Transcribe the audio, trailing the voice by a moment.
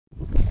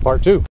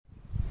Part 2.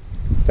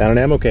 Found an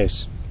ammo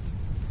case.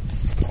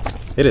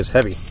 It is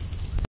heavy.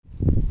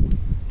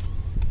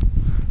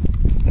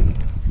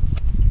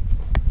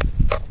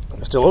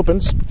 It still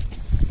opens.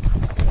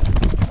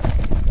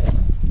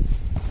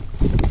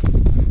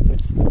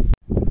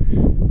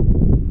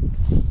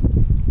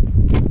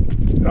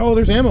 Oh,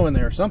 there's ammo in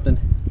there or something.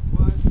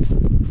 What?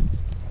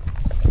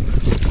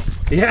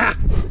 Yeah,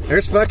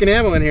 there's fucking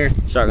ammo in here.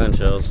 Shotgun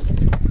shells.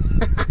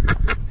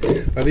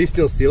 Are these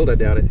still sealed? I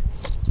doubt it.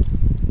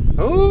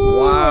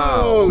 Oh,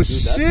 wow. Dude,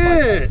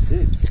 shit.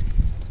 That's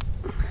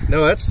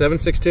No, that's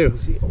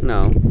 7.62.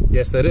 No.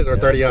 Yes, that is, or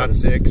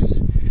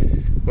 30-06.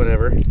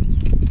 Whatever.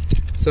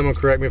 Someone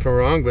correct me if I'm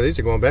wrong, but these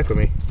are going back with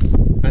me.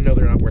 I know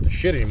they're not worth a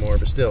shit anymore,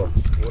 but still.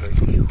 What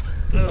are you?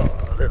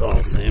 Oh, they're all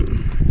the same.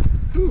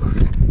 Whew.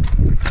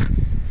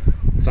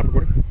 Stop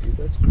recording. Dude,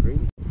 that's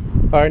crazy.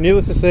 All right,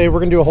 needless to say, we're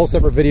gonna do a whole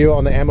separate video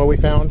on the ammo we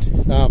found.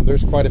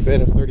 There's quite a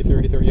bit of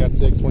 30-30,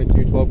 30-06,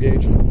 22, 12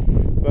 gauge,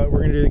 but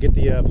we're gonna get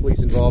the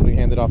police involved and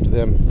hand it off to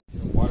them.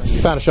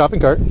 Found a shopping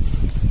cart.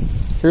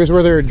 Here's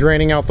where they're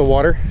draining out the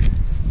water.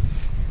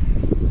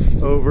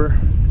 Over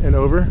and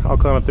over. I'll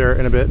climb up there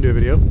in a bit and do a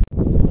video.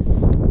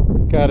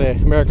 Got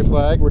an American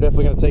flag. We're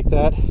definitely gonna take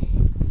that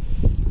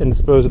and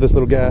dispose of this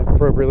little guy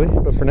appropriately,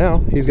 but for now,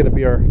 he's gonna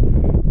be our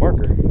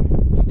marker.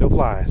 Still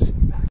flies.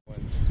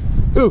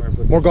 Ooh,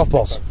 more golf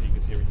balls.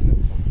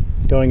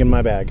 Going in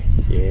my bag.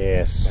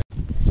 Yes.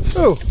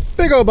 Oh,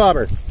 big old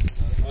bobber.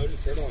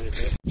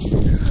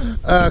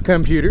 A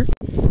computer.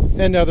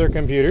 Another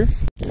computer.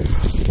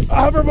 A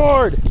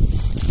hoverboard.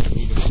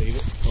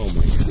 Oh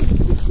my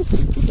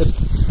god.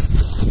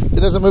 It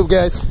doesn't move,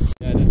 guys.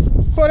 Yeah, it is.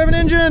 What of an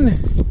engine?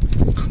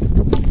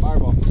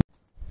 Fireball.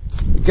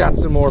 Got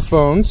some more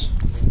phones.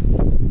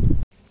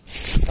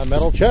 A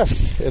metal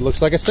chest. It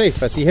looks like a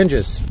safe. I see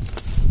hinges.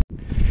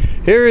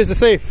 Here is the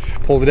safe.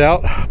 Pulled it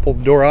out, pulled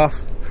the door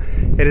off.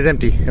 It is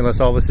empty, unless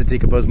all this is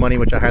decomposed money,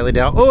 which I highly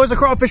doubt. Oh, there's a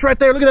crawfish right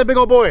there. Look at that big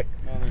old boy.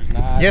 No, there's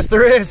not. Yes,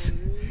 there is.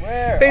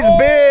 Where? He's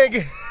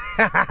big.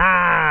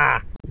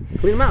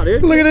 Clean them out,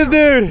 dude. Look at this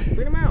dude.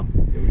 Clean them out.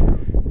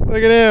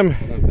 Look at him.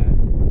 Not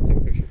bad. Take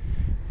a picture.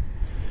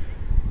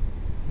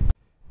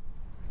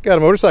 Got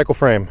a motorcycle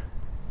frame.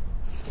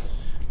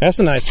 That's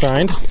a nice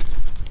find.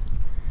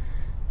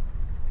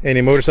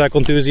 Any motorcycle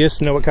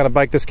enthusiasts know what kind of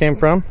bike this came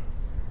from?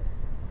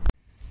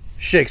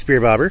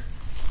 Shakespeare bobber.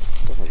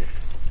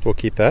 We'll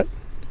keep that.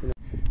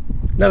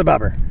 Another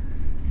bobber.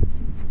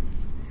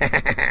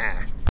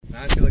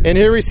 And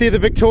here we see the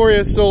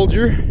victorious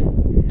soldier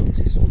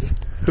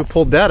who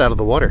pulled that out of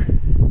the water.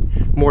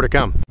 More to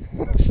come.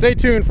 Stay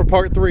tuned for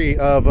part 3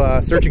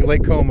 of searching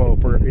Lake Como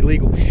for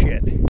illegal shit.